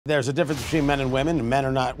There's a difference between men and women. Men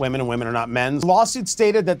are not women and women are not men. The lawsuit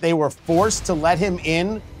stated that they were forced to let him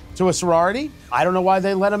in to a sorority. I don't know why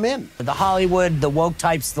they let him in. The Hollywood, the woke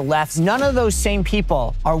types, the left, none of those same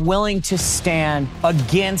people are willing to stand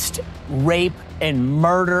against rape and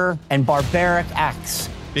murder and barbaric acts.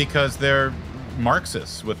 Because they're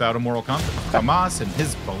Marxists without a moral compass. Hamas and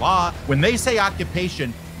Hezbollah, when they say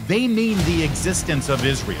occupation, they mean the existence of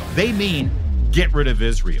Israel. They mean get rid of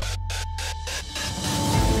Israel.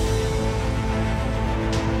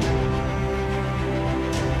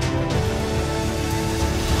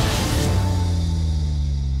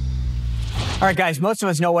 All right, guys, most of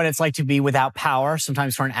us know what it's like to be without power,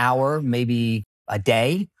 sometimes for an hour, maybe a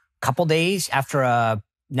day, a couple days after a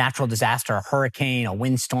natural disaster, a hurricane, a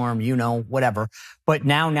windstorm, whatever. But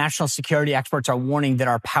now national security experts are warning that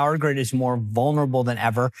our power grid is more vulnerable than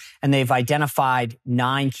ever. And they've identified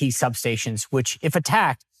 9 key substations, which, if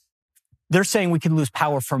attacked, they're saying we could lose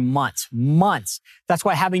power for months. That's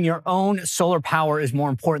why having your own solar power is more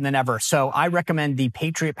important than ever. So I recommend the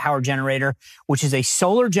Patriot Power Generator, which is a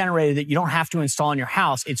solar generator that you don't have to install in your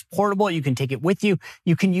house. It's portable. You can take it with you.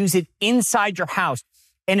 You can use it inside your house.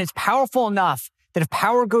 And it's powerful enough that if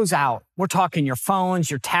power goes out, we're talking your phones,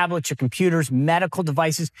 your tablets, your computers, medical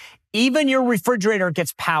devices, even your refrigerator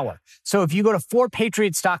gets power. So if you go to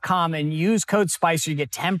 4patriots.com and use code SPICER, you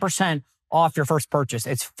get 10% off your first purchase.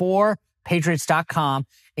 It's patriots.com,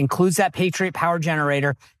 includes that Patriot Power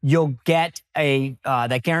Generator. You'll get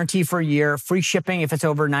that guarantee for a year, free shipping if it's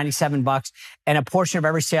over $97, and a portion of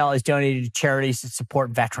every sale is donated to charities that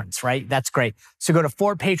support veterans, right? That's great. So go to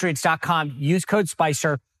 4patriots.com, use code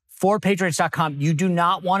SPICER, 4patriots.com. You do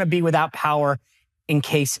not want to be without power in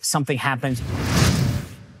case something happens.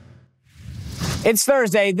 It's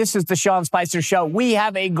Thursday. This is the Sean Spicer Show. We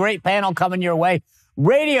have a great panel coming your way.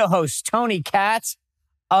 Radio host Tony Katz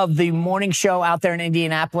of the morning show out there in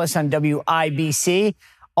Indianapolis on WIBC.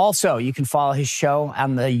 Also, you can follow his show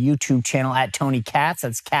on the YouTube channel at Tony Katz.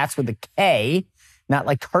 That's Katz with a K, not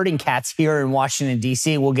like herding cats here in Washington,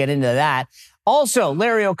 D.C. We'll get into that. Also,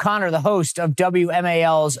 Larry O'Connor, the host of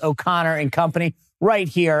WMAL's O'Connor and Company, right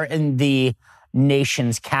here in the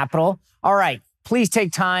nation's capital. All right, please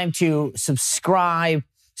take time to subscribe,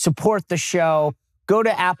 support the show. Go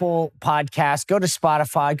to Apple Podcasts, go to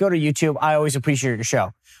Spotify, go to YouTube. I always appreciate your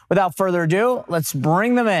show. Without further ado, let's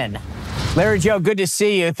bring them in. Larry Joe, good to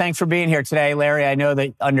see you. Thanks for being here today. Larry, I know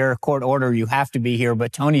that under court order you have to be here,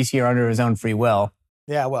 but Tony's here under his own free will.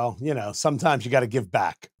 Yeah, well, sometimes you got to give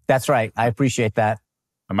back. That's right. I appreciate that.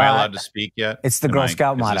 Am I allowed to speak yet? It's the Girl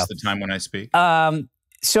Scout motto. Is this the time when I speak?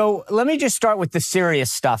 So let me just start with the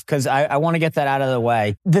serious stuff because I want to get that out of the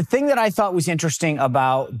way. The thing that I thought was interesting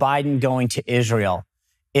about Biden going to Israel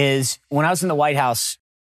is when I was in the White House,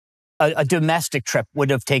 a domestic trip would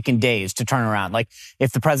have taken days to turn around. Like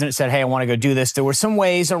if the president said, hey, I want to go do this, there were some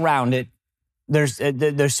ways around it.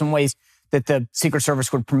 There's some ways that the Secret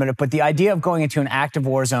Service would permit it. But the idea of going into an active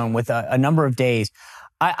war zone with a number of days,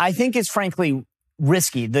 I think is frankly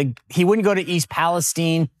risky. He wouldn't go to East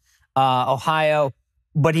Palestine, Ohio,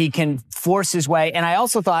 but he can force his way. And I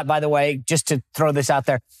also thought, by the way, just to throw this out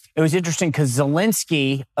there, it was interesting because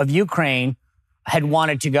Zelensky of Ukraine had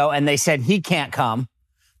wanted to go and they said he can't come,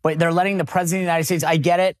 but they're letting the president of the United States. I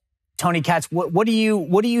get it. Tony Katz, what do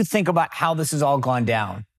you think about how this has all gone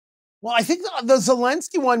down? Well, I think the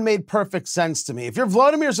Zelensky one made perfect sense to me. If you're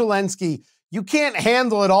Volodymyr Zelensky, you can't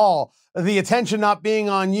handle it all. The attention not being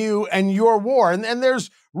on you and your war. And there's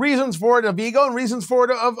reasons for it of ego and reasons for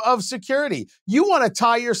it of security. You want to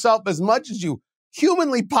tie yourself as much as you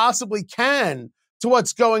humanly possibly can to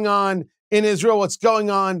what's going on in Israel, what's going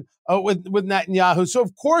on with Netanyahu. So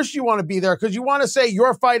of course you want to be there because you want to say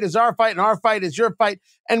your fight is our fight and our fight is your fight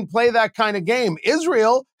and play that kind of game.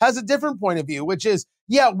 Israel has a different point of view, which is,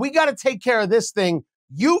 yeah, we got to take care of this thing.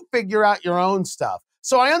 You figure out your own stuff.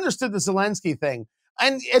 So I understood the Zelensky thing.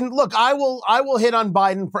 And look, I will hit on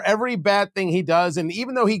Biden for every bad thing he does. And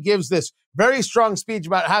even though he gives this very strong speech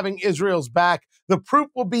about having Israel's back, the proof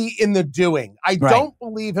will be in the doing. I don't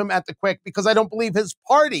believe him at the quick because I don't believe his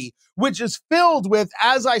party, which is filled with,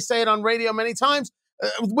 as I say it on radio many times,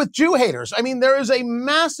 with Jew haters. I mean, there is a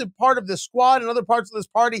massive part of this squad and other parts of this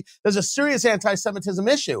party. There's a serious anti-Semitism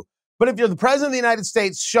issue. But if you're the president of the United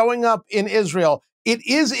States showing up in Israel, it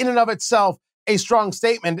is in and of itself a strong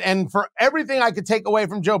statement. And for everything I could take away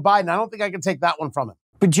from Joe Biden, I don't think I could take that one from him.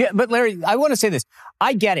 But Larry, I want to say this.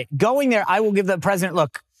 I get it. Going there, I will give the president,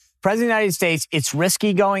 look, president of the United States, it's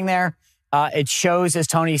risky going there. It shows, as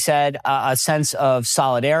Tony said, a sense of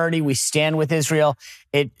solidarity. We stand with Israel.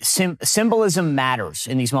 Symbolism matters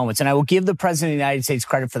in these moments. And I will give the president of the United States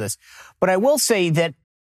credit for this. But I will say that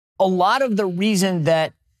a lot of the reason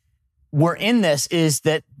that were in this is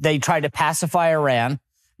that they tried to pacify Iran.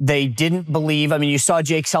 They didn't believe. I mean, you saw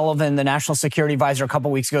Jake Sullivan, the national security advisor, a couple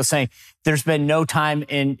of weeks ago saying there's been no time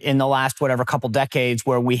in the last, couple decades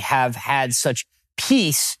where we have had such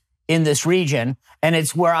peace in this region. And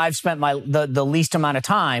it's where I've spent the least amount of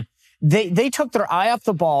time. They took their eye off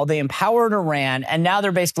the ball. They empowered Iran. And now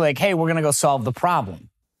they're basically like, hey, we're going to go solve the problem.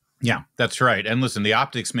 Yeah, that's right. And listen, the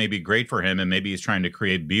optics may be great for him, and maybe he's trying to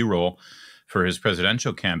create B-roll for his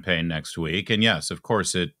presidential campaign next week. And yes, of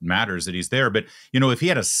course, it matters that he's there. But, if he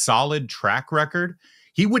had a solid track record,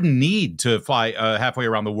 he wouldn't need to fly halfway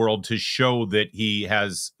around the world to show that he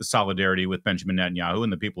has solidarity with Benjamin Netanyahu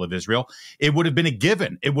and the people of Israel. It would have been a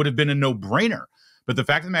given. It would have been a no-brainer. But the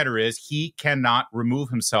fact of the matter is he cannot remove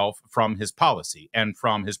himself from his policy and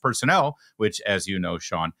from his personnel, which, as you know,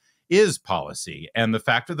 Sean, is policy. And the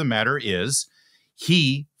fact of the matter is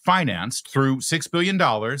he financed through $6 billion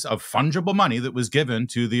of fungible money that was given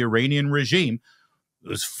to the Iranian regime,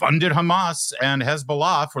 who's funded Hamas and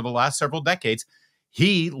Hezbollah for the last several decades.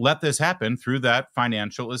 He let this happen through that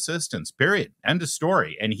financial assistance, period. End of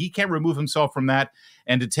story. And he can't remove himself from that.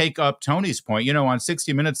 And to take up Tony's point, on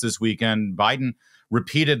 60 Minutes this weekend, Biden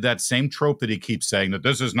repeated that same trope that he keeps saying, that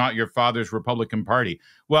this is not your father's Republican Party.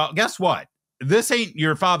 Well, guess what? This ain't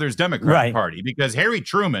your father's Democrat Party, because Harry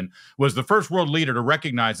Truman was the first world leader to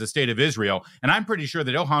recognize the state of Israel. And I'm pretty sure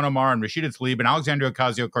that Ilhan Omar and Rashida Tlaib and Alexandria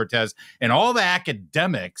Ocasio-Cortez and all the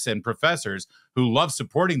academics and professors who love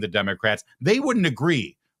supporting the Democrats, they wouldn't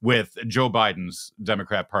agree with Joe Biden's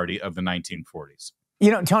Democrat Party of the 1940s.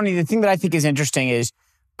 Tony, the thing that I think is interesting is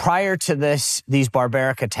prior to these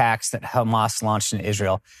barbaric attacks that Hamas launched in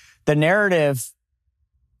Israel, the narrative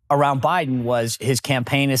around Biden was his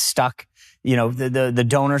campaign is stuck. The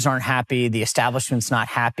donors aren't happy. The establishment's not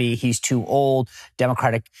happy. He's too old,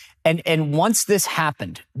 Democratic. And once this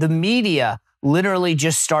happened, the media literally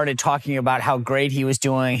just started talking about how great he was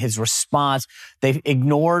doing, his response. They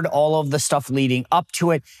ignored all of the stuff leading up to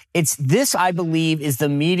it. It's this, I believe, is the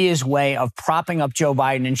media's way of propping up Joe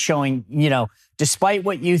Biden and showing, despite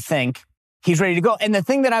what you think, he's ready to go. And the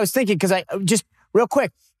thing that I was thinking, because I just real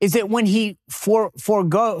quick, is that when he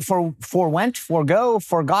forgotten,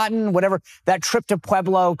 whatever, that trip to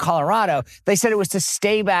Pueblo, Colorado, they said it was to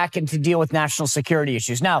stay back and to deal with national security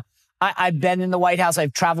issues. Now, I've been in the White House.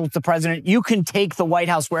 I've traveled with the president. You can take the White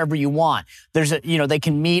House wherever you want. They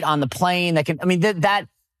can meet on the plane.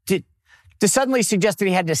 To suddenly suggest that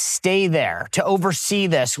he had to stay there to oversee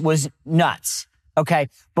this was nuts. Okay.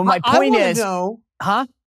 But my point is, I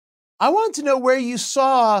wanted to know where you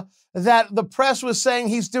saw that the press was saying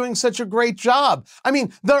he's doing such a great job. I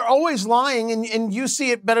mean, they're always lying, and you see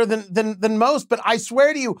it better than most, but I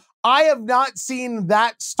swear to you, I have not seen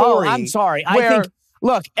that story. Oh, I'm sorry. I think,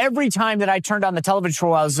 look, every time that I turned on the television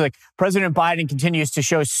show, I was like, President Biden continues to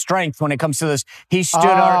show strength when it comes to this. He stood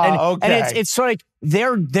and it's sort of like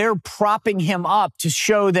they're propping him up to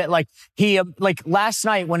show that, like, he, like last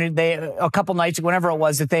night when a couple nights, whenever it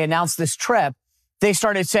was that they announced this trip, they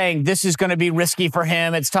started saying this is going to be risky for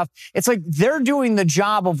him. It's tough. It's like they're doing the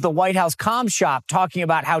job of the White House comm shop, talking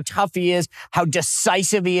about how tough he is, how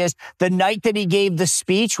decisive he is. The night that he gave the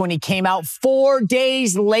speech, when he came out 4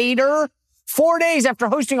 days later, 4 days after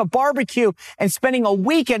hosting a barbecue and spending a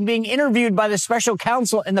weekend being interviewed by the special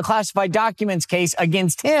counsel in the classified documents case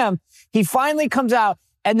against him, he finally comes out.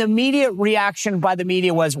 And the immediate reaction by the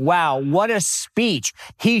media was, wow, what a speech.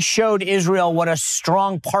 He showed Israel what a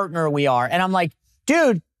strong partner we are. And I'm like,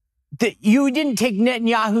 dude, you didn't take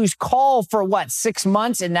Netanyahu's call for 6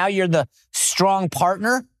 months, and now you're the strong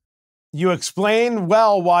partner? You explained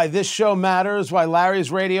well why this show matters, why Larry's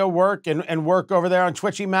radio work and work over there on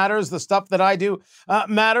Twitchy matters, the stuff that I do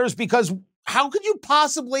matters, because how could you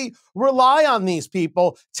possibly rely on these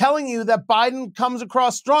people telling you that Biden comes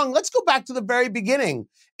across strong? Let's go back to the very beginning.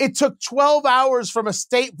 It took 12 hours for a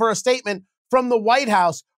statement from the White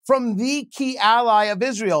House, from the key ally of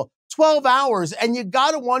Israel. 12 hours. And you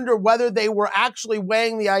got to wonder whether they were actually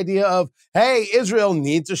weighing the idea of, hey, Israel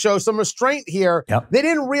needs to show some restraint here. Yep. They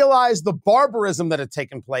didn't realize the barbarism that had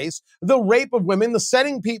taken place, the rape of women, the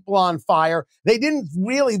setting people on fire. They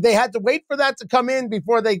had to wait for that to come in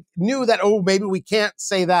before they knew that, oh, maybe we can't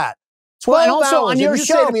say that. 12 and also hours. On your you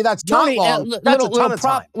show, say to me that's Tony, not long. That's a ton of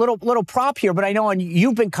time. Little prop here, but I know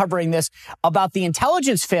you've been covering this about the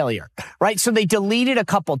intelligence failure, right? So they deleted a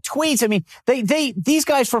couple tweets. I mean, these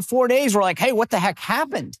guys for 4 days were like, hey, what the heck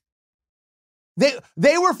happened?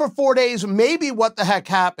 They were for 4 days, maybe what the heck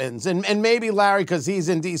happens. And maybe Larry, because he's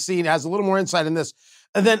in D.C., has a little more insight in this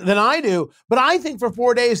than I do. But I think for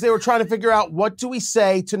 4 days, they were trying to figure out, what do we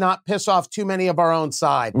say to not piss off too many of our own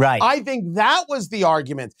side? Right. I think that was the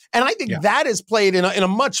argument. And I think that is played in a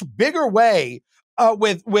much bigger way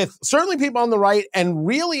with certainly people on the right and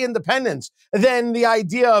really independents than the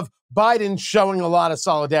idea of Biden showing a lot of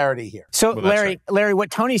solidarity here. So, well, Larry, what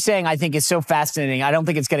Tony's saying, I think, is so fascinating. I don't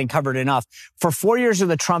think it's getting covered enough. For 4 years of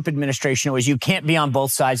the Trump administration, it was, you can't be on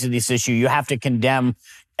both sides of this issue. You have to condemn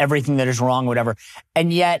everything that is wrong, whatever.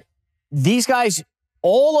 And yet, these guys,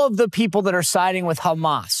 all of the people that are siding with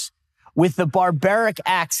Hamas, with the barbaric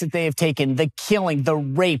acts that they have taken, the killing, the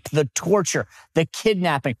rape, the torture, the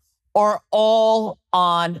kidnapping, are all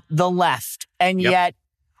on the left. And yet,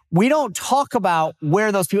 we don't talk about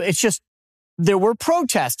where those people, it's just, there were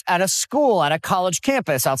protests at a school, at a college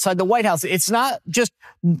campus, outside the White House. It's not just,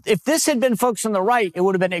 if this had been folks on the right, it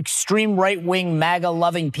would have been extreme right-wing,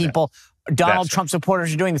 MAGA-loving people. Donald Trump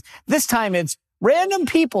supporters are doing this. This time it's random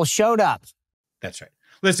people showed up. That's right.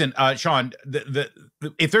 Listen, Sean,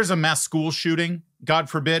 if there's a mass school shooting, God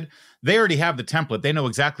forbid, they already have the template. They know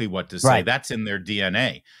exactly what to say. Right. That's in their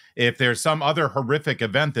DNA. If there's some other horrific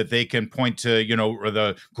event that they can point to, you know, or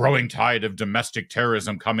the growing tide of domestic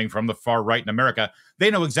terrorism coming from the far right in America,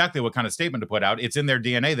 they know exactly what kind of statement to put out. It's in their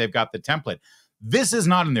DNA. They've got the template. This is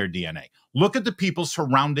not in their DNA. Look at the people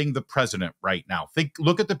surrounding the president right now.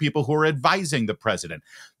 Look at the people who are advising the president.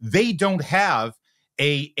 They don't have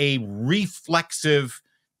a reflexive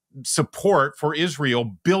support for Israel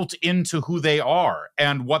built into who they are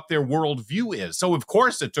and what their worldview is. So, of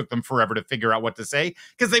course, it took them forever to figure out what to say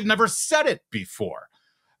because they've never said it before.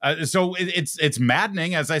 So it's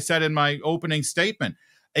maddening, as I said in my opening statement.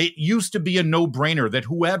 It used to be a no-brainer that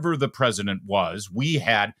whoever the president was, we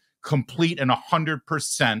had complete and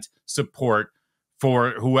 100% support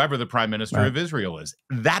for whoever the prime minister of Israel is.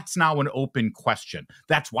 That's now an open question.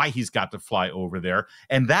 That's why he's got to fly over there.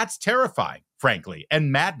 And that's terrifying, frankly,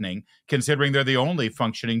 and maddening, considering they're the only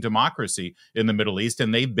functioning democracy in the Middle East,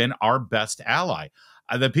 and they've been our best ally.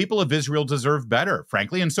 The people of Israel deserve better,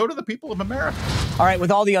 frankly, and so do the people of America. All right,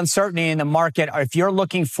 with all the uncertainty in the market, if you're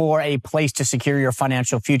looking for a place to secure your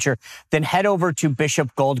financial future, then head over to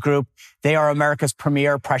Bishop Gold Group. They are America's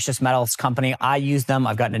premier precious metals company. I use them.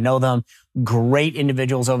 I've gotten to know them. Great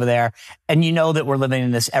individuals over there. And you know that we're living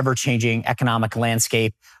in this ever-changing economic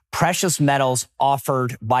landscape. Precious metals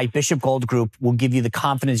offered by Bishop Gold Group will give you the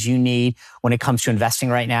confidence you need when it comes to investing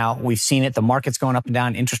right now. We've seen it. The market's going up and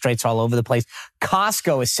down. Interest rates are all over the place.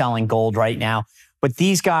 Costco is selling gold right now. But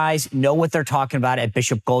these guys know what they're talking about at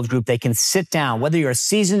Bishop Gold Group. They can sit down, whether you're a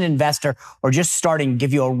seasoned investor or just starting,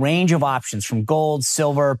 give you a range of options from gold,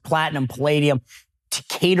 silver, platinum, palladium to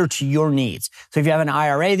cater to your needs. So if you have an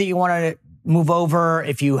IRA that you want to move over,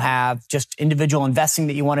 if you have just individual investing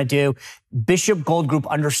that you want to do, Bishop Gold Group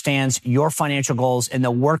understands your financial goals and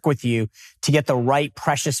they'll work with you to get the right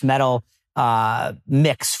precious metal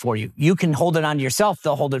mix for you. You can hold it onto yourself.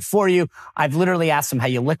 They'll hold it for you. I've literally asked them how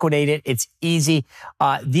you liquidate it. It's easy.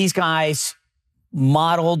 These guys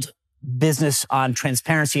modeled business on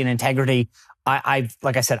transparency and integrity.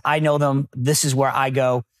 Like I said, I know them. This is where I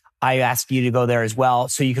go. I ask you to go there as well.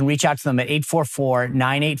 So you can reach out to them at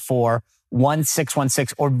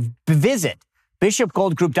 844-984-1616 or visit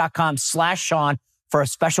bishopgoldgroup.com/Sean for a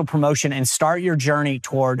special promotion and start your journey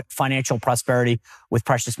toward financial prosperity with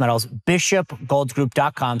precious metals.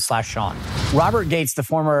 bishopgoldgroup.com/Sean. Robert Gates, the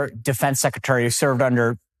former defense secretary who served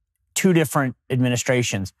under two different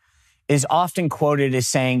administrations, is often quoted as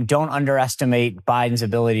saying, don't underestimate Biden's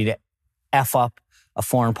ability to F up a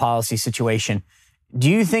foreign policy situation. Do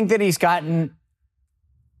you think that he's gotten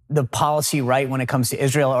the policy right when it comes to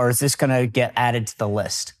Israel, or is this going to get added to the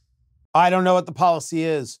list? I don't know what the policy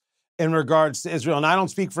is in regards to Israel. And I don't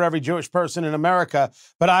speak for every Jewish person in America,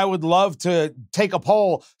 but I would love to take a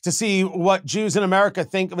poll to see what Jews in America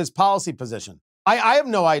think of his policy position. I have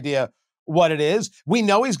no idea what it is. We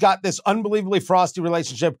know he's got this unbelievably frosty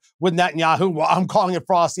relationship with Netanyahu. Well, I'm calling it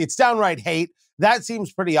frosty. It's downright hate. That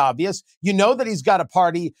seems pretty obvious. You know that he's got a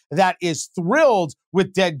party that is thrilled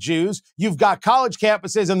with dead Jews. You've got college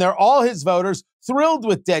campuses, and they're all his voters, thrilled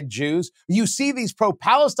with dead Jews. You see these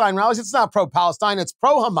pro-Palestine rallies. It's not pro-Palestine, it's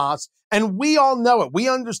pro-Hamas, and we all know it. We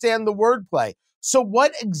understand the wordplay. So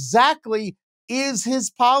what exactly is his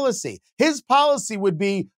policy? His policy would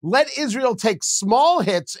be let Israel take small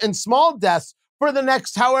hits and small deaths for the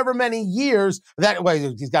next however many years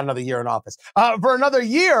he's got another year in office, for another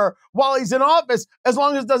year while he's in office, as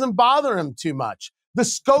long as it doesn't bother him too much. The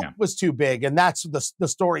scope was too big, and that's the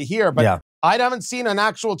story here. But I haven't seen an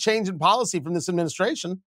actual change in policy from this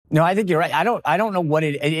administration. No, I think you're right. I don't know what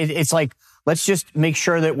it's like. Let's just make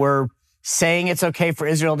sure that we're saying it's okay for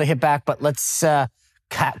Israel to hit back, but let's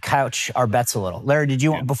couch our bets a little. Larry, did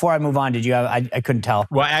you, before I move on, did you have, I couldn't tell.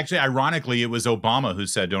 Well, actually, ironically, it was Obama who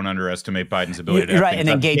said, don't underestimate Biden's ability to right, and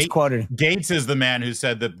then Gates quoted. Gates is the man who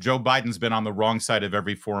said that Joe Biden's been on the wrong side of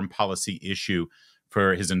every foreign policy issue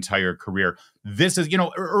for his entire career. This is,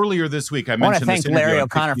 earlier this week, I mentioned want to thank Larry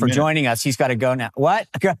O'Connor for joining us. He's got to go now. What?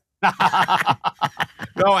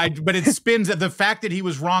 But it spins at the fact that he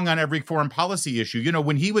was wrong on every foreign policy issue.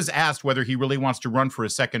 When he was asked whether he really wants to run for a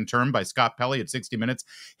second term by Scott Pelley at 60 Minutes,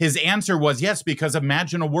 his answer was yes, because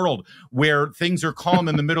imagine a world where things are calm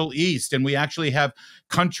in the Middle East and we actually have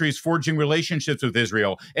countries forging relationships with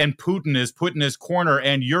Israel and Putin is put in his corner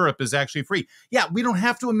and Europe is actually free. Yeah, we don't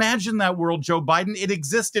have to imagine that world, Joe Biden. It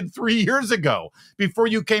existed 3 years ago before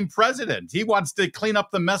you came president. He wants to clean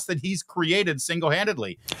up the mess that he's created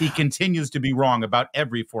single-handedly. He continues to be wrong about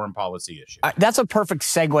every foreign policy issue. That's a perfect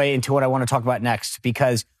segue into what I want to talk about next,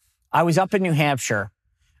 because I was up in New Hampshire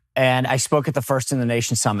and I spoke at the First in the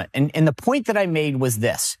Nation Summit. And the point that I made was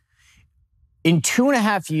this. In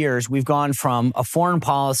 2.5 years, we've gone from a foreign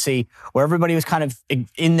policy where everybody was kind of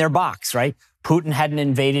in their box, right? Putin hadn't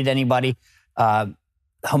invaded anybody.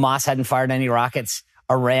 Hamas hadn't fired any rockets.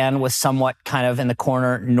 Iran was somewhat kind of in the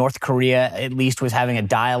corner. North Korea, at least, was having a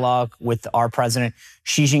dialogue with our president.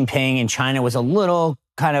 Xi Jinping in China was a little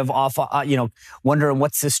kind of off, wondering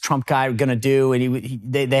what's this Trump guy going to do? And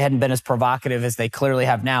they hadn't been as provocative as they clearly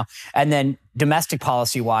have now. And then domestic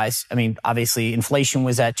policy-wise, obviously inflation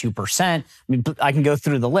was at 2%. I can go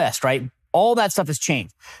through the list, right? All that stuff has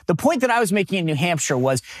changed. The point that I was making in New Hampshire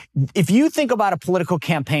was, if you think about a political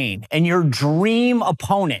campaign and your dream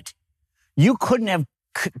opponent, you couldn't have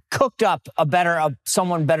cooked up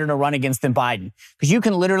someone better to run against than Biden, because you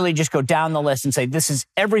can literally just go down the list and say, this is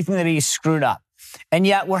everything that he's screwed up. And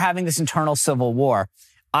yet we're having this internal civil war,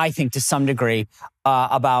 I think, to some degree,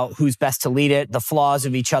 about who's best to lead it, the flaws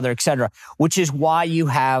of each other, et cetera, which is why you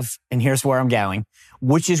have, and here's where I'm going,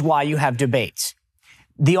 which is why you have debates.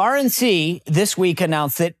 The RNC this week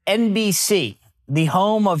announced that NBC, the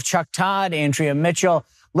home of Chuck Todd, Andrea Mitchell,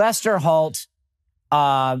 Lester Holt,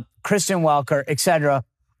 Kristen Welker, et cetera,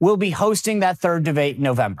 will be hosting that third debate in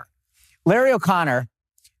November. Larry O'Connor,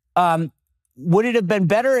 would it have been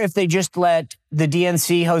better if they just let the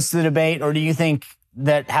DNC host the debate, or do you think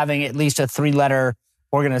that having at least a 3-letter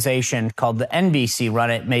organization called the NBC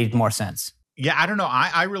run it made more sense? Yeah, I don't know.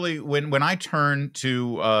 I really, when I turn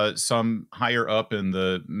to some higher up in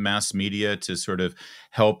the mass media to sort of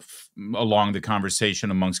help along the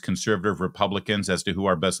conversation amongst conservative Republicans as to who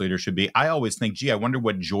our best leader should be, I always think, gee, I wonder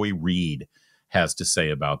what Joy Reid has to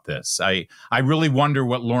say about this. I really wonder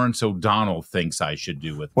what Lawrence O'Donnell thinks I should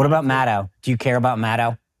do with. What about Maddow? Do you care about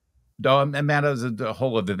Maddow? And Maddow's a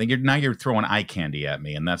whole other thing. Now you're throwing eye candy at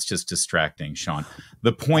me, and that's just distracting, Sean.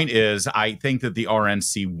 The point is, I think that the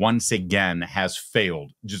RNC once again has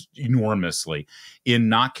failed just enormously in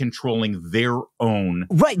not controlling their own.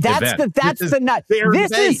 Right. That's event. the nut.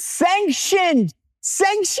 This is sanctioned.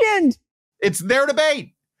 Sanctioned. It's their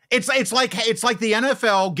debate. It's like the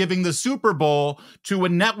NFL giving the Super Bowl to a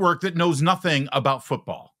network that knows nothing about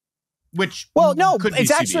football.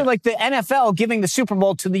 It's actually like the NFL giving the Super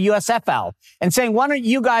Bowl to the USFL and saying, why don't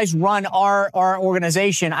you guys run our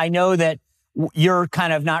organization? I know that you're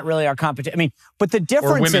kind of not really our competition. But the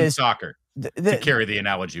difference is... Or women's is... soccer, to carry the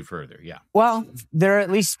analogy further, yeah. Well, they're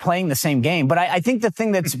at least playing the same game. But I think the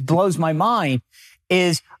thing that blows my mind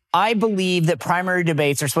is I believe that primary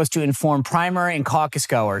debates are supposed to inform primary and caucus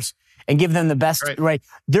goers and give them the best, right?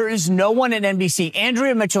 There is no one at NBC.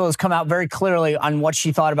 Andrea Mitchell has come out very clearly on what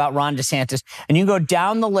she thought about Ron DeSantis. And you go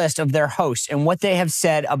down the list of their hosts and what they have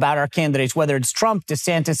said about our candidates, whether it's Trump,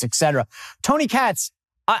 DeSantis, et cetera. Tony Katz,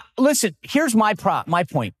 listen, here's my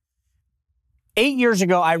point. 8 years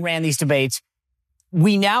ago, I ran these debates.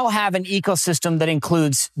 We now have an ecosystem that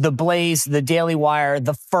includes The Blaze, The Daily Wire,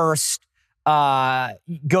 The First,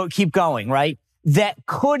 keep going, right? That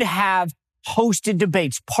could have hosted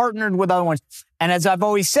debates, partnered with other ones. And as I've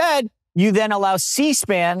always said, you then allow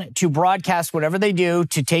C-SPAN to broadcast whatever they do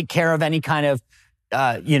to take care of any kind of,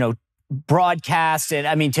 broadcast.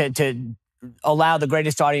 And to allow the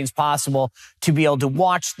greatest audience possible to be able to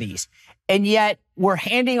watch these. And yet we're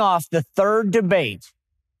handing off the third debate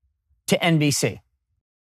to NBC.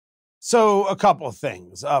 So a couple of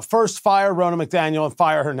things. First, fire Ronna McDaniel and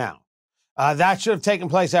fire her now. That should have taken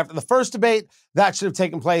place after the first debate. That should have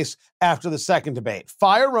taken place after the second debate.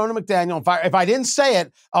 Fire Ronna McDaniel and fire. If I didn't say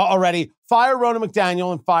it already, fire Ronna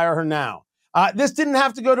McDaniel and fire her now. This didn't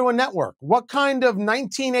have to go to a network. What kind of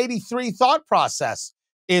 1983 thought process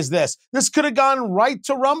is this. This could have gone right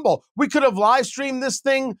to Rumble. We could have live streamed this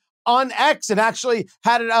thing on X and actually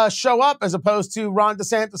had it show up as opposed to Ron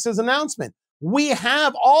DeSantis' announcement. We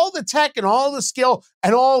have all the tech and all the skill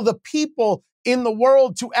and all the people in the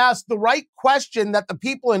world to ask the right question that the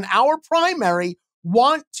people in our primary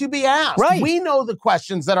want to be asked. Right. We know the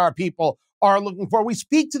questions that our people are looking for. We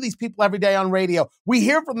speak to these people every day on radio. We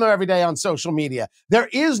hear from them every day on social media. There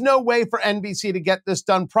is no way for NBC to get this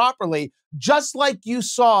done properly, just like you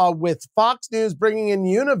saw with Fox News bringing in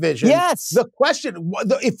Univision. Yes. The question,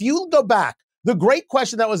 if you go back, the great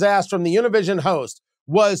question that was asked from the Univision host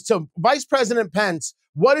was to Vice President Pence,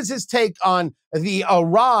 what is his take on the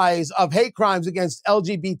rise of hate crimes against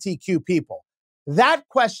LGBTQ people? That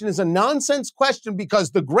question is a nonsense question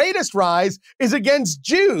because the greatest rise is against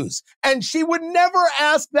Jews. And she would never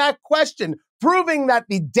ask that question, proving that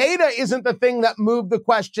the data isn't the thing that moved the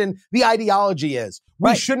question, the ideology is.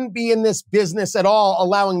 Right. We shouldn't be in this business at all,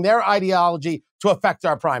 allowing their ideology to affect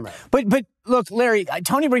our primary. But look, Larry,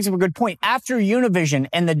 Tony brings up a good point. After Univision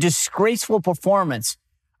and the disgraceful performance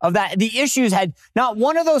of that, the issues had not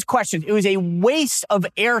one of those questions. It was a waste of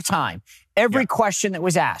airtime. Every question that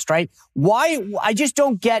was asked, right? Why? I just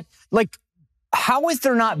don't get, like, how is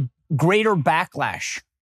there not greater backlash?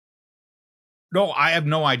 No, I have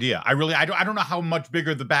no idea. I don't know how much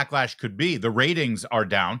bigger the backlash could be. The ratings are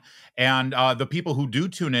down, and the people who do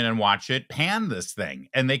tune in and watch it pan this thing,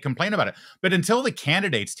 and they complain about it. But until the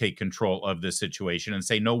candidates take control of this situation and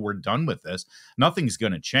say, no, we're done with this, nothing's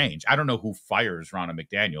going to change. I don't know who fires Ronna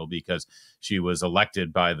McDaniel because she was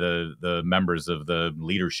elected by the members of the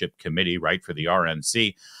leadership committee, right, for the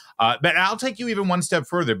RNC. But I'll take you even one step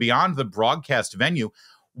further beyond the broadcast venue.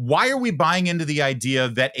 Why are we buying into the idea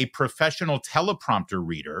that a professional teleprompter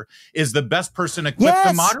reader is the best person equipped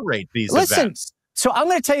to moderate these events? So I'm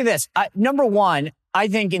going to tell you this. Number one, I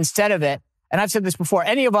think instead of it, and I've said this before,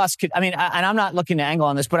 any of us could, and I'm not looking to angle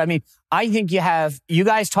on this, but I think you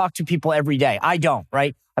guys talk to people every day. I don't,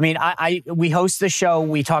 right? We host the show,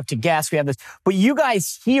 we talk to guests, we have this, but you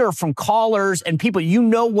guys hear from callers and people, you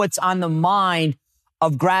know what's on the mind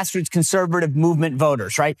of grassroots conservative movement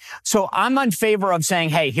voters, right? So I'm in favor of saying,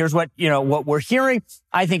 hey, here's what we're hearing.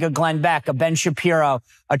 I think a Glenn Beck, a Ben Shapiro,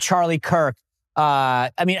 a Charlie Kirk,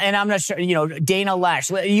 and I'm not sure, Dana Lash.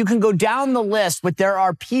 You can go down the list, but there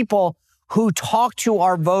are people who talk to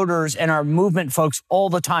our voters and our movement folks all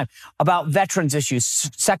the time about veterans issues,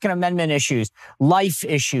 Second Amendment issues, life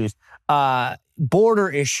issues, border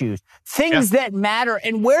issues, things that matter,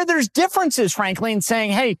 and where there's differences, frankly, in saying,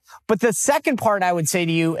 hey, but the second part I would say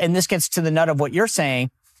to you, and this gets to the nut of what you're saying,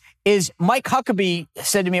 is Mike Huckabee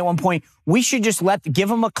said to me at one point, we should just give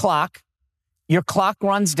them a clock. Your clock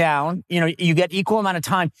runs down, you get equal amount of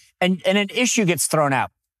time, and an issue gets thrown out.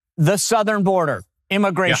 The southern border,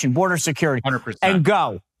 immigration, border security, 100%. And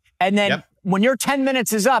go. And then when your 10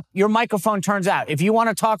 minutes is up, your microphone turns out. If you want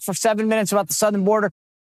to talk for 7 minutes about the southern border,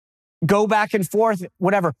 go back and forth,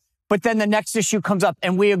 whatever. But then the next issue comes up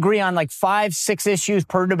and we agree on like 5-6 issues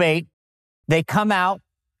per debate. They come out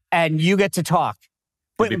and you get to talk.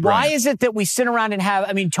 But why is it that we sit around and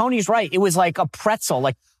have, Tony's right. It was like a pretzel.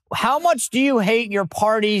 Like, how much do you hate your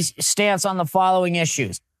party's stance on the following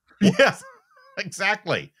issues? Yes,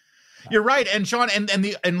 exactly. You're right. And Sean,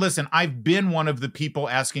 and listen, I've been one of the people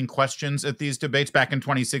asking questions at these debates back in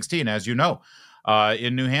 2016, as you know.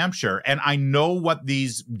 In New Hampshire. And I know what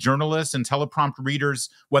these journalists and teleprompt readers,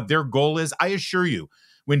 what their goal is. I assure you,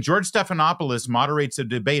 when George Stephanopoulos moderates a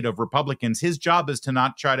debate of Republicans, his job is to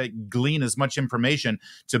not try to glean as much information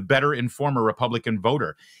to better inform a Republican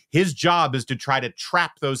voter. His job is to try to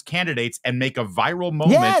trap those candidates and make a viral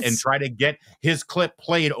moment and try to get his clip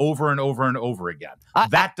played over and over and over again.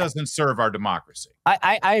 That doesn't serve our democracy.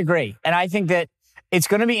 I agree. And I think that it's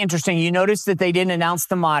going to be interesting. You notice that they didn't announce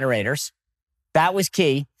the moderators. That was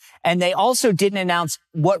key. And they also didn't announce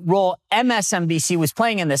what role MSNBC was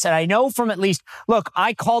playing in this. And I know from at least, look,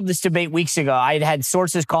 I called this debate weeks ago. I had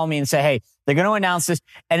sources call me and say, hey, they're going to announce this.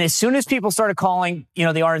 And as soon as people started calling, the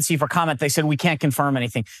RNC for comment, they said, we can't confirm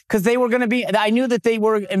anything. Because they were going to be, I knew that they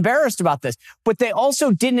were embarrassed about this. But they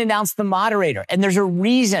also didn't announce the moderator. And there's a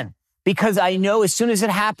reason. Because I know as soon as it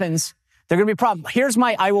happens, they're going to be a problem.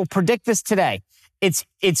 I will predict this today.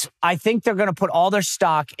 I think they're going to put all their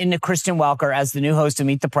stock into Kristen Welker as the new host of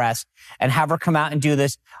Meet the Press and have her come out and do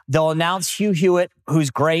this. They'll announce Hugh Hewitt,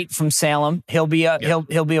 who's great from Salem. He'll be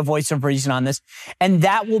a voice of reason on this. And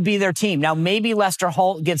that will be their team. Now, maybe Lester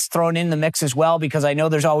Holt gets thrown in the mix as well, because I know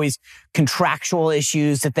there's always contractual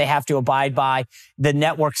issues that they have to abide by. The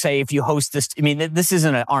networks say if you host this, this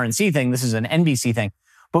isn't an RNC thing. This is an NBC thing.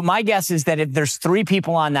 But my guess is that if there's 3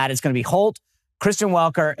 people on that, it's going to be Holt, Kristen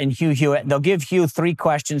Welker and Hugh Hewitt. They'll give Hugh 3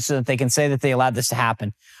 questions so that they can say that they allowed this to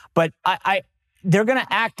happen. But they're going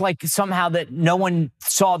to act like somehow that no one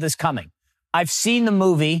saw this coming. I've seen the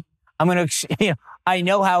movie. I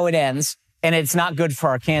know how it ends, and it's not good for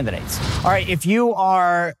our candidates. All right, if you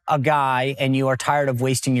are a guy and you are tired of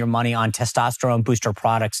wasting your money on testosterone booster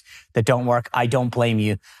products that don't work, I don't blame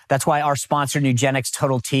you. That's why our sponsor, Nugenix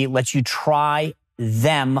Total T, lets you try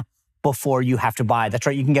them before you have to buy. That's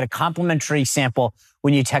right. You can get a complimentary sample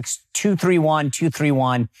when you text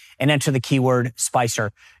 231-231 and enter the keyword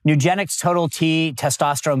Spicer. Nugenix Total T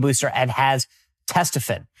testosterone booster has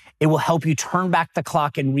Testofen. It will help you turn back the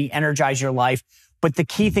clock and re-energize your life. But the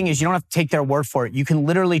key thing is you don't have to take their word for it. You can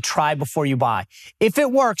literally try before you buy. If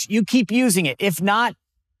it works, you keep using it. If not,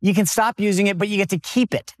 you can stop using it, but you get to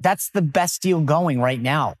keep it. That's the best deal going right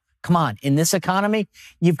now. Come on, in this economy,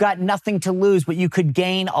 you've got nothing to lose, but you could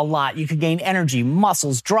gain a lot. You could gain energy,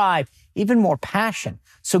 muscles, drive, even more passion.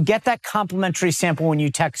 So get that complimentary sample when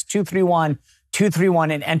you text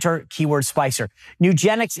 231-231 and enter keyword Spicer.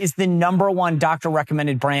 Nugenix is the #1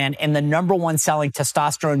 doctor-recommended brand and the #1 selling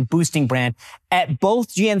testosterone boosting brand at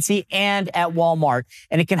both GNC and at Walmart.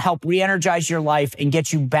 And it can help re-energize your life and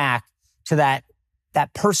get you back to that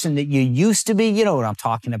person that you used to be. You know what I'm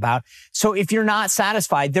talking about. So if you're not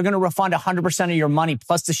satisfied, they're going to refund 100% of your money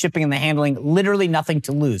plus the shipping and the handling. Literally nothing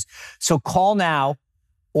to lose. So call now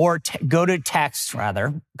or go to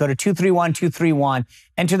 231-231,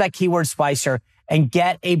 enter that keyword Spicer, and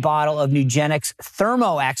get a bottle of Nugenix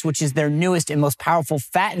Thermo-X, which is their newest and most powerful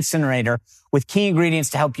fat incinerator with key ingredients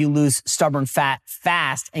to help you lose stubborn fat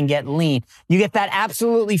fast and get lean. You get that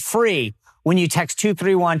absolutely free when you text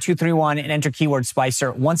 231-231 and enter keyword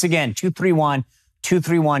Spicer. Once again,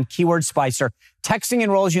 231-231, keyword Spicer. Texting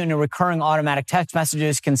enrolls you into recurring automatic text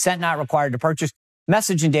messages. Consent not required to purchase.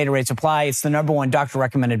 Message and data rates apply. It's the #1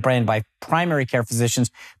 doctor-recommended brand by primary care physicians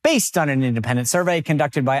based on an independent survey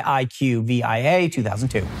conducted by IQVIA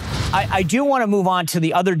 2002. I do want to move on to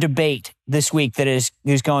the other debate this week that is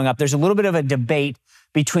going up. There's a little bit of a debate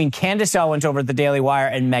between Candace Owens over at the Daily Wire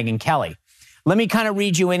and Megyn Kelly. Let me kind of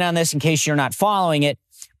read you in on this in case you're not following it.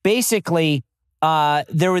 Basically,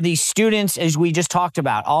 there were these students, as we just talked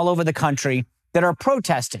about, all over the country that are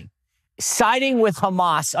protesting, siding with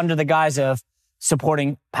Hamas under the guise of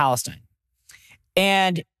supporting Palestine.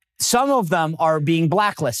 And some of them are being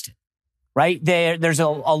blacklisted, right? There's a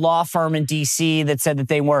law firm in D.C. that said that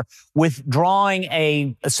they were withdrawing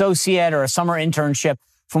a associate or a summer internship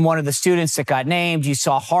from one of the students that got named. You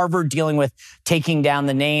saw Harvard dealing with taking down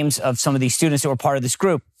the names of some of these students that were part of this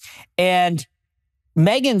group. And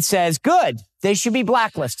Megyn says, good, they should be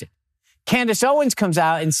blacklisted. Candace Owens comes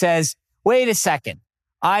out and says, wait a second.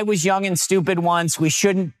 I was young and stupid once. We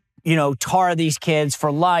shouldn't, tar these kids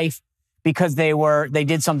for life because they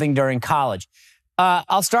did something during college.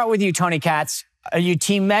 I'll start with you, Tony Katz. Are you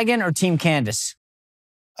team Megyn or team Candace?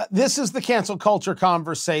 This is the cancel culture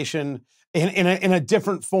conversation in a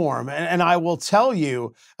different form. And I will tell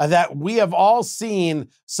you that we have all seen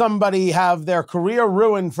somebody have their career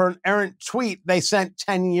ruined for an errant tweet they sent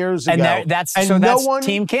 10 years ago. And that's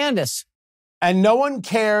team Candace. And no one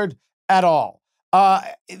cared at all.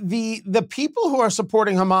 The people who are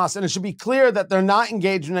supporting Hamas, and it should be clear that they're not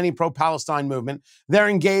engaged in any pro-Palestine movement. They're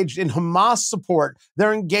engaged in Hamas support.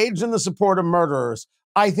 They're engaged in the support of murderers.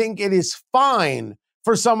 I think it is fine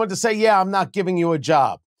for someone to say, yeah, I'm not giving you a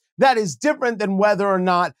job. That is different than whether or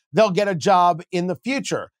not they'll get a job in the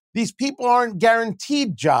future. These people aren't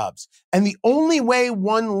guaranteed jobs. And the only way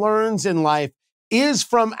one learns in life is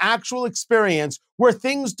from actual experience where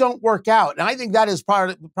things don't work out. And I think that is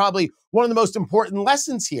probably one of the most important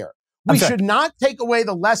lessons here. We should not take away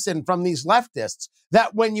the lesson from these leftists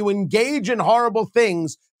that when you engage in horrible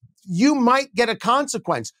things, you might get a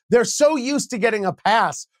consequence. They're so used to getting a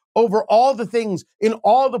pass over all the things in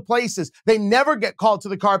all the places. They never get called to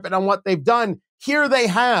the carpet on what they've done. Here they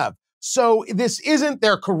have. So this isn't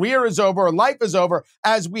their career is over or life is over,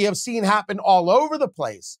 as we have seen happen all over the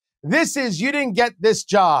place. This is, you didn't get this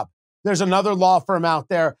job. There's another law firm out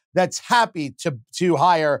there that's happy to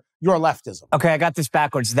hire your leftism. Okay, I got this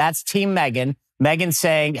backwards. That's Team Megyn. Megyn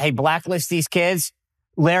saying, hey, blacklist these kids.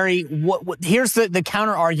 Larry, here's the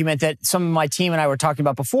counter argument that some of my team and I were talking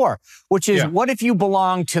about before, which is, what if you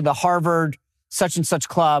belong to the Harvard such and such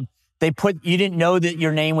club? You didn't know that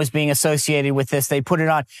your name was being associated with this. They put it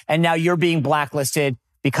on, and now you're being blacklisted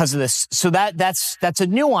because of this. So that's a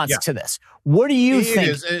nuance to this. What do you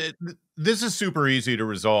think? This is super easy to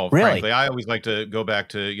resolve, Really? frankly. I always like to go back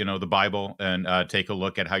to, the Bible and take a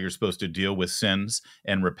look at how you're supposed to deal with sins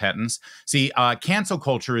and repentance. See, cancel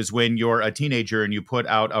culture is when you're a teenager and you put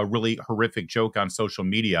out a really horrific joke on social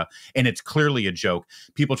media, and it's clearly a joke.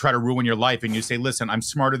 People try to ruin your life, and you say, listen, I'm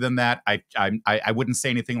smarter than that. I wouldn't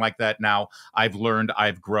say anything like that now. I've learned,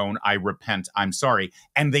 I've grown, I repent, I'm sorry.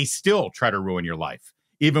 And they still try to ruin your life,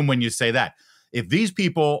 even when you say that. If these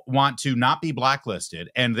people want to not be blacklisted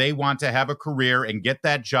and they want to have a career and get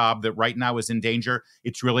that job that right now is in danger,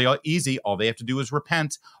 it's really easy. All they have to do is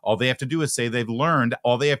repent. All they have to do is say they've learned.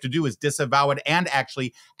 All they have to do is disavow it and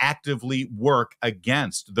actually actively work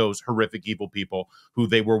against those horrific, evil people who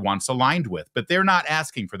they were once aligned with. But they're not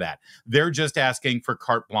asking for that. They're just asking for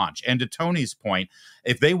carte blanche. And to Tony's point,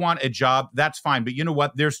 if they want a job, that's fine. But you know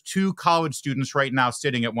what? There's 2 college students right now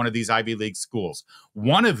sitting at one of these Ivy League schools.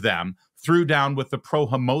 One of them threw down with the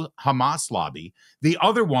pro-Hamas lobby. The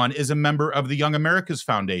other one is a member of the Young America's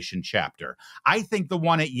Foundation chapter. I think the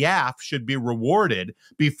one at YAF should be rewarded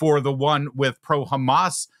before the one with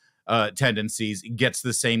pro-Hamas tendencies gets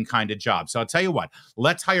the same kind of job. So I'll tell you what,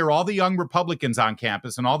 let's hire all the young Republicans on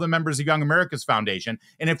campus and all the members of Young America's Foundation.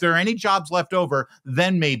 And if there are any jobs left over,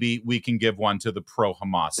 then maybe we can give one to the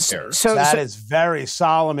pro-Hamas terrorists. So that is very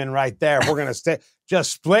Solomon right there. We're going to stay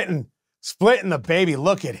just splitting the baby.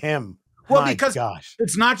 Look at him. Well, because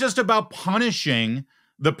it's not just about punishing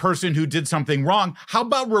the person who did something wrong. How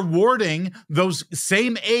about rewarding those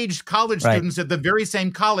same aged college students at the very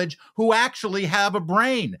same college who actually have a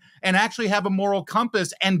brain and actually have a moral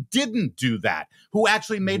compass and didn't do that, who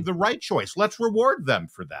actually made the right choice? Let's reward them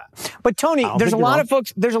for that. But Tony, there's a lot of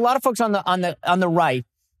folks on the right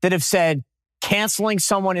that have said canceling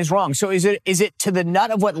someone is wrong. So is it to the nut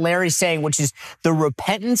of what Larry's saying, which is the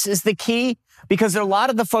repentance is the key? Because there are a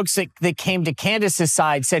lot of the folks that came to Candace's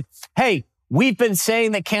side said, hey, we've been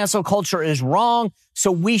saying that cancel culture is wrong,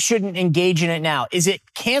 so we shouldn't engage in it now. Is it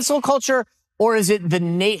cancel culture, or is it the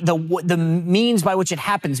means by which it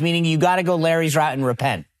happens, meaning you got to go Larry's route and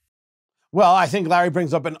repent? Well, I think Larry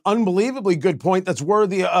brings up an unbelievably good point that's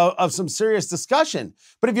worthy of some serious discussion.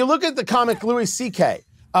 But if you look at the comic Louis C.K.,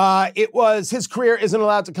 it was his career isn't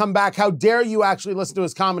allowed to come back. How dare you actually listen to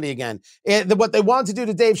his comedy again? What they wanted to do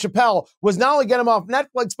to Dave Chappelle was not only get him off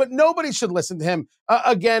Netflix, but nobody should listen to him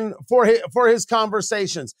again for his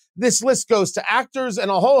conversations. This list goes to actors and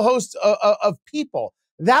a whole host of people.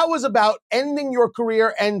 That was about ending your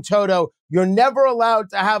career and Toto. You're never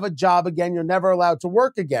allowed to have a job again. You're never allowed to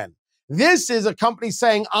work again. This is a company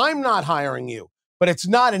saying, I'm not hiring you, but it's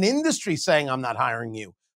not an industry saying I'm not hiring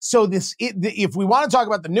you. So if we want to talk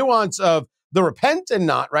about the nuance of the repent and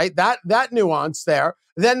not, right, that nuance there,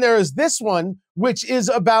 then there is this one, which is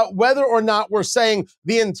about whether or not we're saying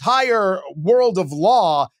the entire world of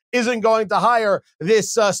law isn't going to hire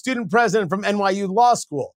this student president from NYU Law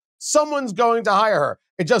School. Someone's going to hire her.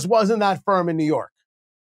 It just wasn't that firm in New York.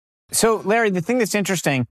 So, Larry, the thing that's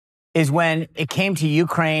interesting is when it came to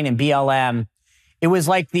Ukraine and BLM, it was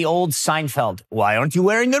like the old Seinfeld. Why aren't you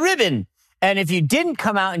wearing the ribbon? And if you didn't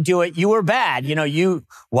come out and do it, you were bad.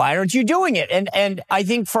 Why aren't you doing it? And I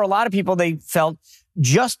think for a lot of people, they felt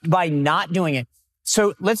just by not doing it.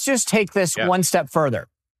 So let's just take this one step further.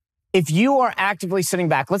 If you are actively sitting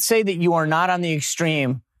back, let's say that you are not on the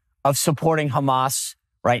extreme of supporting Hamas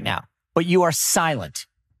right now, but you are silent.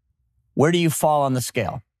 Where do you fall on the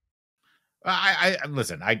scale?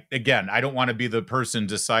 Listen, I don't want to be the person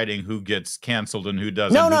deciding who gets canceled and who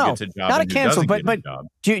doesn't. No, who gets a job not a cancel, but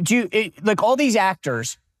do you like all these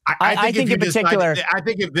actors? I think in particular, I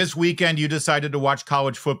think if this weekend you decided to watch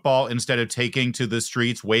college football instead of taking to the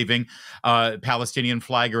streets, waving Palestinian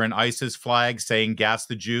flag or an ISIS flag, saying "gas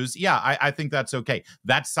the Jews," I think that's okay.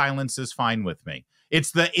 That silence is fine with me.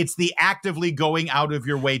 It's the actively going out of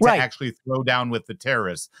your way to actually throw down with the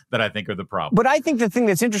terrorists that I think are the problem. But I think the thing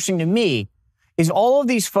that's interesting to me is all of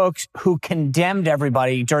these folks who condemned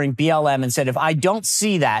everybody during BLM and said, if I don't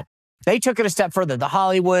see that, they took it a step further. The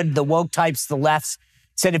Hollywood, the woke types, the lefts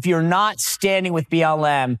said, if you're not standing with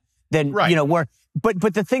BLM, then, we're...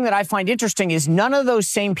 But the thing that I find interesting is none of those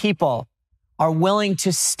same people are willing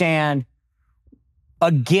to stand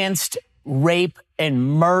against rape and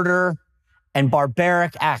murder and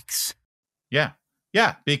barbaric acts.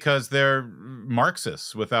 Yeah, because they're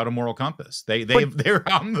Marxists without a moral compass. They're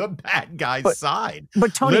on the bad guy's side.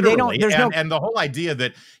 But Tony, literally. they don't. And the whole idea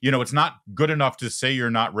that it's not good enough to say you're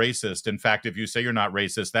not racist. In fact, if you say you're not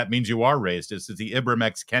racist, that means you are racist. It's the Ibram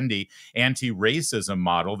X. Kendi anti-racism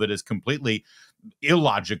model that is completely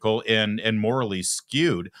illogical and morally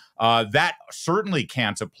skewed. That certainly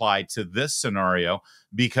can't apply to this scenario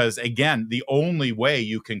because, again, the only way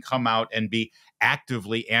you can come out and be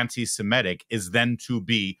actively anti-Semitic is then to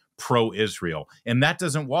be pro-Israel. And that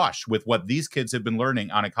doesn't wash with what these kids have been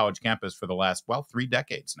learning on a college campus for the last, 3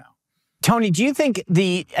 decades now. Tony, do you think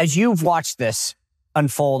as you've watched this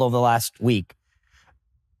unfold over the last week,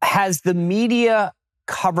 has the media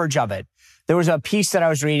coverage of it? There was a piece that I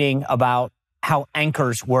was reading about how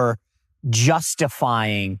anchors were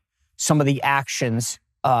justifying some of the actions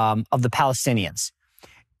of the Palestinians.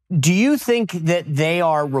 Do you think that they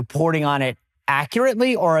are reporting on it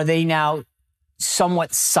accurately, or are they now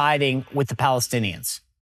somewhat siding with the Palestinians?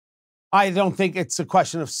 I don't think it's a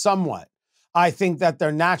question of somewhat. I think that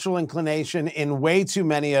their natural inclination in way too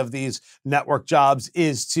many of these network jobs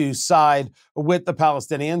is to side with the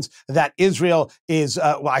Palestinians, that Israel is,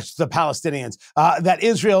 the Palestinians, that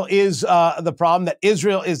Israel is the problem, that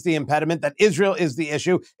Israel is the impediment, that Israel is the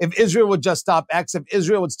issue. If Israel would just stop X, if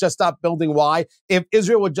Israel would just stop building Y, if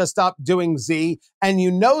Israel would just stop doing Z, and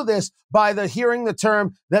you know this by hearing the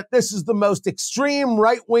term that this is the most extreme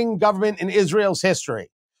right-wing government in Israel's history.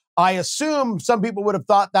 I assume some people would have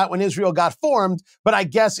thought that when Israel got formed, but I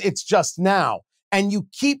guess it's just now. And you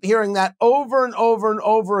keep hearing that over and over and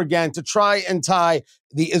over again to try and tie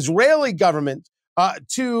the Israeli government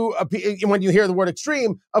to, when you hear the word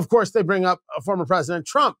extreme, of course, they bring up former President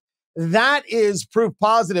Trump. That is proof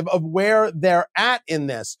positive of where they're at in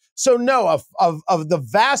this. So no, of the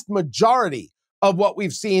vast majority of what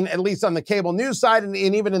we've seen, at least on the cable news side and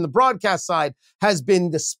even in the broadcast side, has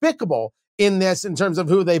been despicable in this in terms of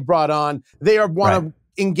who they brought on. They want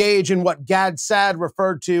to engage in what Gad Saad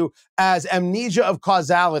referred to as amnesia of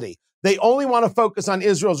causality. They only want to focus on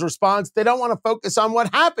Israel's response. They don't want to focus on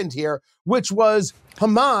what happened here, which was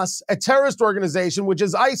Hamas, a terrorist organization, which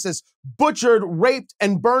is ISIS, butchered, raped,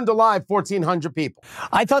 and burned alive 1,400 people.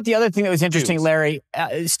 I thought the other thing that was interesting, Larry,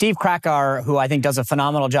 Steve Krakauer, who I think does a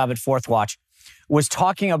phenomenal job at Fourth Watch, was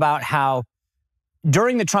talking about how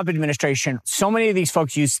during the Trump administration, so many of these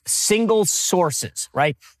folks use single sources,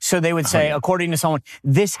 right? So they would say, according to someone,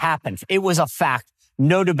 this happened. It was a fact.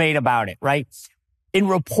 No debate about it, right? In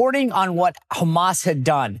reporting on what Hamas had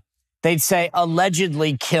done, they'd say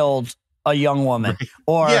allegedly killed a young woman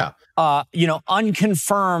or,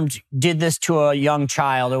 unconfirmed did this to a young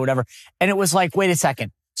child or whatever. And it was like, wait a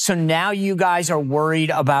second. So now you guys are worried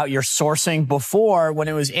about your sourcing. Before, when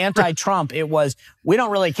it was anti-Trump, it was, we don't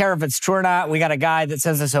really care if it's true or not. We got a guy that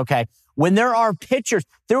says it's okay. When there are pictures,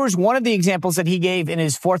 there was one of the examples that he gave in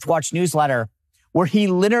his Fourth Watch newsletter where he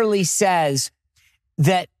literally says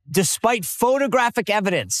that despite photographic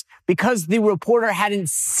evidence, because the reporter hadn't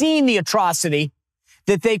seen the atrocity,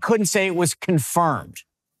 that they couldn't say it was confirmed.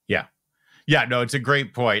 Yeah, no, it's a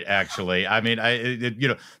great point, actually. I mean,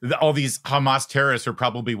 all these Hamas terrorists are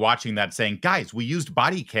probably watching that saying, guys, we used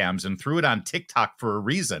body cams and threw it on TikTok for a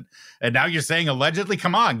reason. And now you're saying allegedly,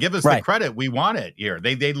 come on, give us the credit. We want it here.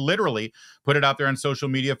 They literally put it out there on social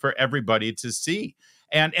media for everybody to see.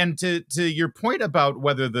 And to your point about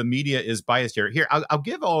whether the media is biased here, I'll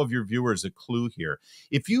give all of your viewers a clue here.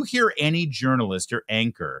 If you hear any journalist or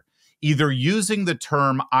anchor either using the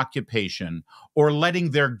term occupation or letting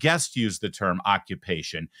their guest use the term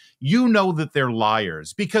occupation, you know that they're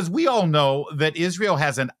liars, because we all know that Israel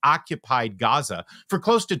has an occupied Gaza for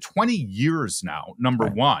close to 20 years now, number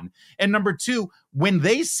one. And number two, when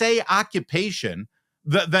they say occupation,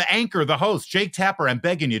 the anchor, the host, Jake Tapper, I'm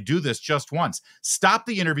begging you, do this just once. Stop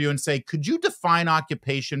the interview and say, could you define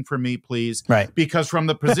occupation for me, please? Right. Because from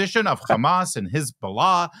the position of Hamas and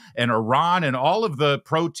Hezbollah and Iran and all of the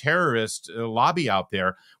pro-terrorist lobby out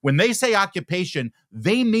there, when they say occupation,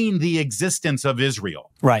 they mean the existence of Israel.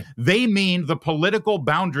 Right. They mean the political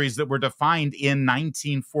boundaries that were defined in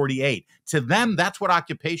 1948. To them, that's what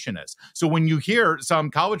occupation is. So when you hear some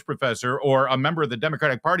college professor or a member of the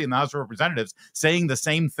Democratic Party in the House of Representatives saying the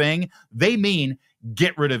same thing, they mean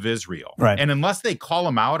get rid of Israel. Right. And unless they call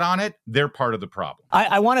them out on it, they're part of the problem.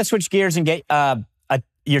 I want to switch gears and get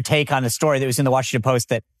your take on the story that was in the Washington Post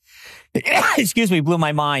that, blew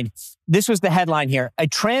my mind. This was the headline here. A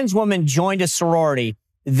trans woman joined a sorority,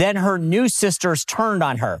 then her new sisters turned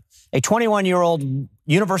on her. A 21-year-old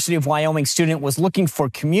University of Wyoming student was looking for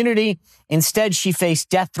community. Instead, she faced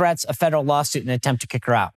death threats, a federal lawsuit, and an attempt to kick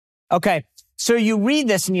her out. Okay, so you read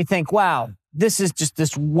this and you think, wow, this is just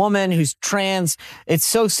this woman who's trans. It's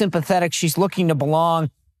so sympathetic. She's looking to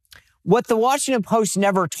belong. What the Washington Post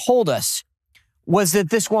never told us was that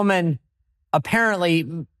this woman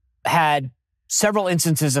apparently had several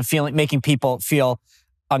instances of making people feel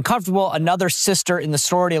uncomfortable. Another sister in the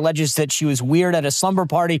sorority alleges that she was weird at a slumber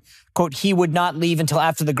party, quote, he would not leave until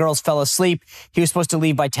after the girls fell asleep. He was supposed to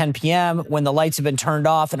leave by 10 p.m. when the lights had been turned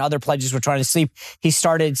off and other pledges were trying to sleep. He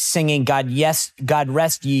started singing God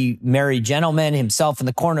Rest Ye Merry Gentlemen himself in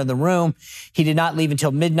the corner of the room. He did not leave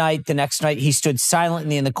until midnight. The next night, he stood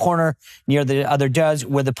silently in the corner near the other does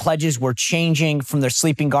where the pledges were changing from their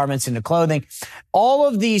sleeping garments into clothing. All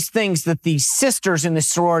of these things that the sisters in the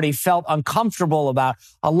sorority felt uncomfortable about.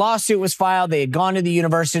 A lawsuit was filed. They had gone to the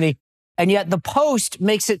university. And yet the Post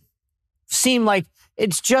makes it seem like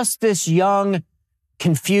it's just this young,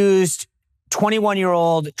 confused,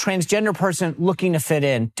 21-year-old transgender person looking to fit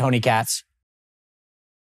in, Tony Katz.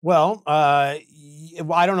 Well, I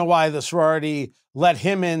don't know why the sorority let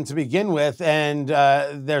him in to begin with. And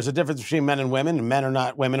there's a difference between men and women. And men are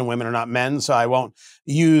not women and women are not men. So I won't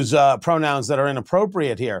use pronouns that are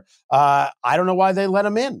inappropriate here. I don't know why they let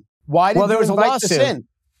him in. Why did you invite this in?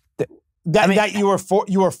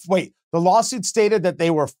 The lawsuit stated that they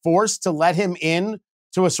were forced to let him in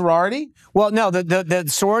to a sorority? Well, no, the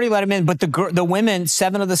sorority let him in, but the women,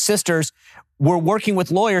 7 of the sisters, were working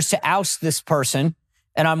with lawyers to oust this person.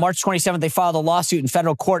 And on March 27th, they filed a lawsuit in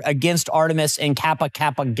federal court against Artemis and Kappa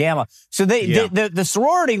Kappa Gamma. So the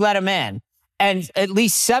sorority let him in. And at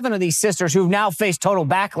least 7 of these sisters who've now faced total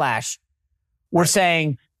backlash were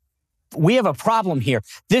saying, we have a problem here.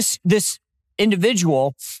 This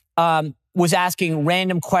individual was asking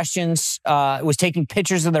random questions, was taking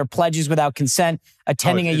pictures of their pledges without consent,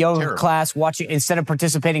 attending a yoga class, watching, instead of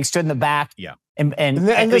participating, stood in the back. Yeah. And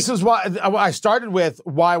this is why I started with,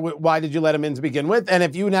 why did you let him in to begin with? And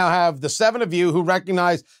if you now have the 7 of you who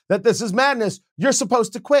recognize that this is madness, you're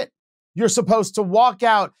supposed to quit. You're supposed to walk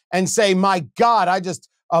out and say, my God, I just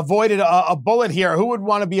avoided a bullet here. Who would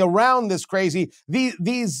want to be around this crazy?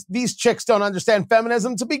 These chicks don't understand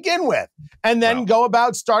feminism to begin with. And then go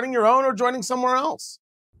about starting your own or joining somewhere else.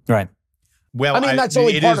 Right. Well, I mean, that's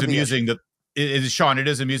only part of amusing that Sean, it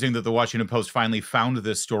is amusing that the Washington Post finally found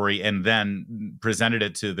this story and then presented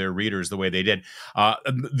it to their readers the way they did.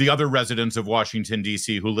 The other residents of Washington,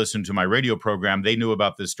 D.C., who listened to my radio program, they knew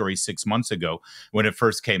about this story 6 months ago when it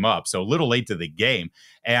first came up. So a little late to the game.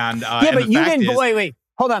 And but you didn't. Wait.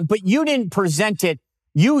 Hold on. But you didn't present it.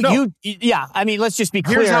 I mean, let's just be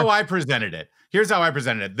clear. Here's how I presented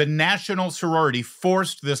it. The national sorority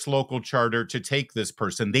forced this local charter to take this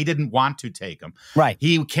person. They didn't want to take him. Right.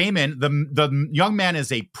 He came in. The young man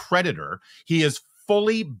is a predator. He is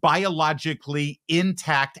fully biologically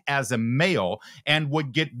intact as a male and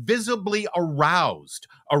would get visibly aroused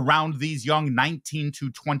around these young 19 to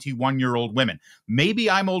 21-year-old women. Maybe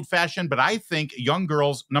I'm old-fashioned, but I think young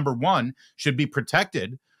girls, number one, should be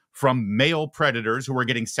protected from male predators who are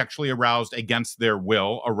getting sexually aroused against their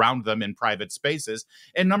will around them in private spaces.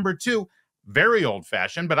 And number two, very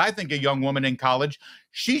old-fashioned, but I think a young woman in college,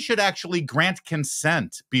 she should actually grant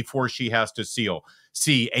consent before she has to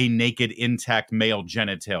see a naked, intact male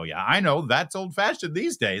genitalia. I know that's old-fashioned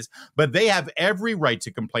these days, but they have every right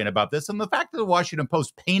to complain about this. And the fact that the Washington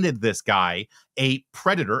Post painted this guy a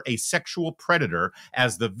predator, a sexual predator,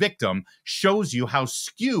 as the victim shows you how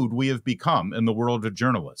skewed we have become in the world of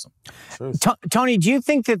journalism. Tony, do you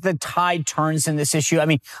think that the tide turns in this issue? I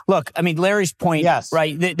mean, look, Larry's point, yes,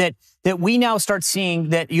 right? That we now start seeing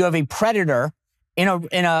that you have a predator in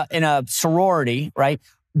a sorority, right?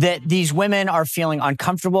 That these women are feeling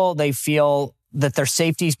uncomfortable. They feel that their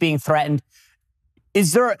safety is being threatened.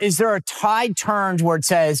 Is there a tide turned where it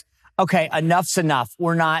says, okay, enough's enough.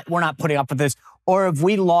 We're not putting up with this. Or have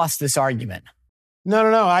we lost this argument?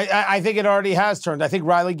 No. I think it already has turned. I think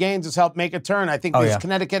Riley Gaines has helped make a turn. I think these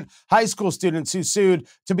Connecticut high school students who sued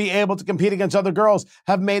to be able to compete against other girls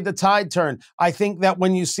have made the tide turn. I think that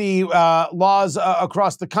when you see laws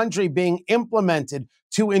across the country being implemented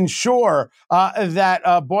to ensure that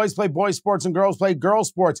boys play boys sports and girls play girls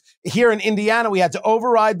sports. Here in Indiana, we had to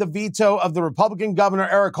override the veto of the Republican governor,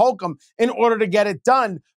 Eric Holcomb, in order to get it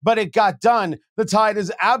done, but it got done. The tide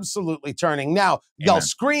is absolutely turning. Now, they'll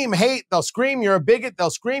scream hate, they'll scream you're a bigot, they'll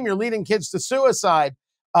scream you're leading kids to suicide.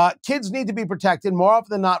 Kids need to be protected more often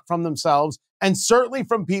than not from themselves, and certainly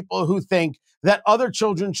from people who think that other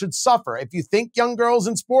children should suffer. If you think young girls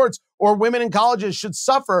in sports or women in colleges should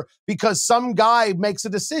suffer because some guy makes a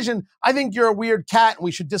decision, I think you're a weird cat, and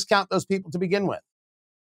we should discount those people to begin with.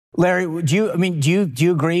 Larry, do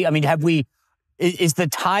you agree? I mean, is the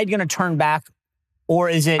tide going to turn back, or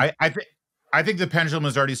is it? I think the pendulum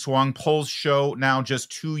has already swung. Polls show now,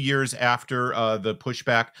 just 2 years after the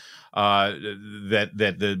pushback, that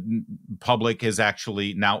the public is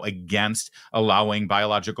actually now against allowing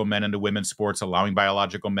biological men into women's sports, allowing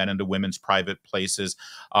biological men into women's private places.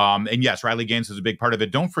 And yes, Riley Gaines is a big part of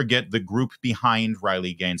it. Don't forget the group behind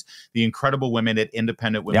Riley Gaines, the incredible women at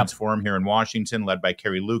Independent Women's Forum here in Washington, led by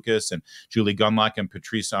Carrie Lucas and Julie Gunlock and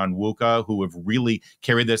Patrice Onwuka, who have really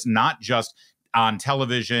carried this not just on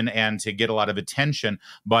television and to get a lot of attention,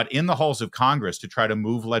 but in the halls of Congress to try to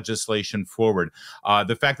move legislation forward.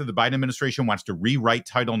 The fact that the Biden administration wants to rewrite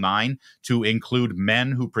Title IX to include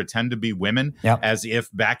men who pretend to be women, as if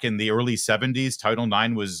back in the early 70s, Title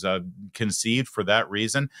IX was conceived for that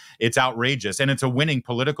reason, it's outrageous. And it's a winning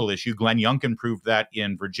political issue. Glenn Youngkin proved that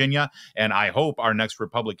in Virginia. And I hope our next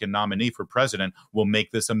Republican nominee for president will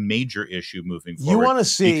make this a major issue moving forward. You want to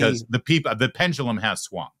see, because the pendulum has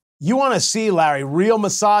swung. You want to see, Larry, real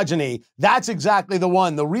misogyny. That's exactly the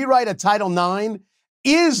one. The rewrite of Title IX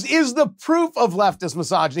is the proof of leftist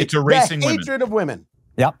misogyny. It's erasing the hatred of women.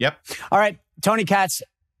 Yep. All right. Tony Katz,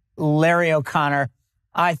 Larry O'Connor.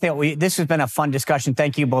 I think this has been a fun discussion.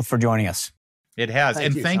 Thank you both for joining us. It has.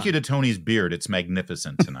 Thank you to Tony's beard. It's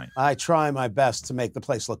magnificent tonight. I try my best to make the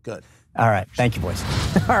place look good. All right. Thank you, boys.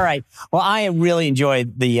 All right. Well, I really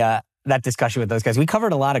enjoyed that discussion with those guys. We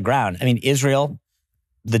covered a lot of ground. I mean, Israel,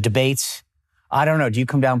 the debates. I don't know. Do you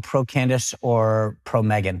come down pro Candace or pro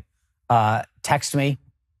Megyn? Text me,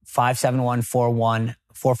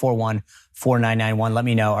 571-441-4991. Let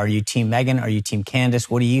me know. Are you team Megyn? Are you team Candace?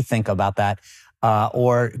 What do you think about that?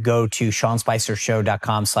 Or go to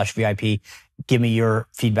SeanSpicerShow.com/VIP. Give me your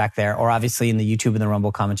feedback there. Or obviously in the YouTube and the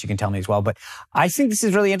Rumble comments, you can tell me as well. But I think this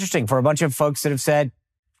is really interesting for a bunch of folks that have said,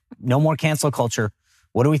 no more cancel culture.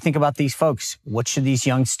 What do we think about these folks? What should these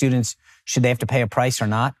young students, should they have to pay a price or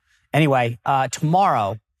not? Anyway,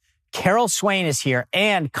 tomorrow, Carol Swain is here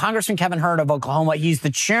and Congressman Kevin Hurd of Oklahoma. He's the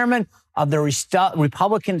chairman of the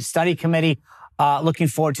Republican Study Committee. Looking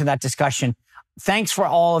forward to that discussion. Thanks for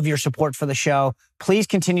all of your support for the show. Please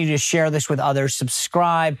continue to share this with others.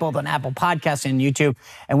 Subscribe both on Apple Podcasts and YouTube.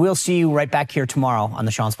 And we'll see you right back here tomorrow on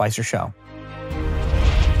The Sean Spicer Show.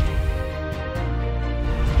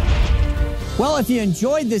 Well, if you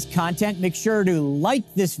enjoyed this content, make sure to like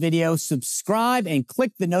this video, subscribe, and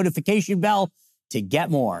click the notification bell to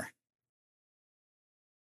get more.